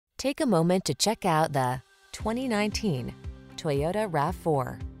Take a moment to check out the 2019 Toyota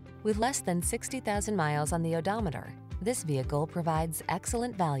RAV4. With less than 60,000 miles on the odometer, this vehicle provides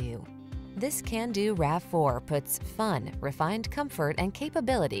excellent value. This can-do RAV4 puts fun, refined comfort, and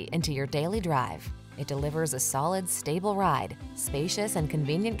capability into your daily drive. It delivers a solid, stable ride, spacious and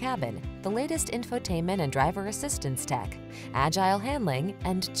convenient cabin, the latest infotainment and driver assistance tech, agile handling,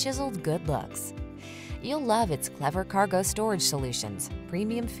 and chiseled good looks. You'll love its clever cargo storage solutions,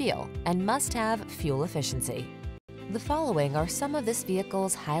 premium feel, and must-have fuel efficiency. The following are some of this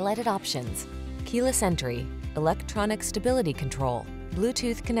vehicle's highlighted options: keyless entry, electronic stability control,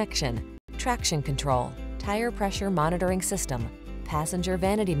 Bluetooth connection, traction control, tire pressure monitoring system, passenger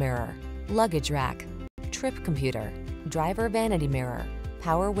vanity mirror, luggage rack, trip computer, driver vanity mirror,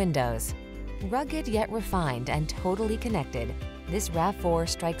 power windows. Rugged yet refined and totally connected, this RAV4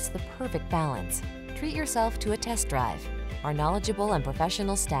 strikes the perfect balance. Treat yourself to a test drive. Our knowledgeable and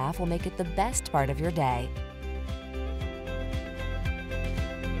professional staff will make it the best part of your day.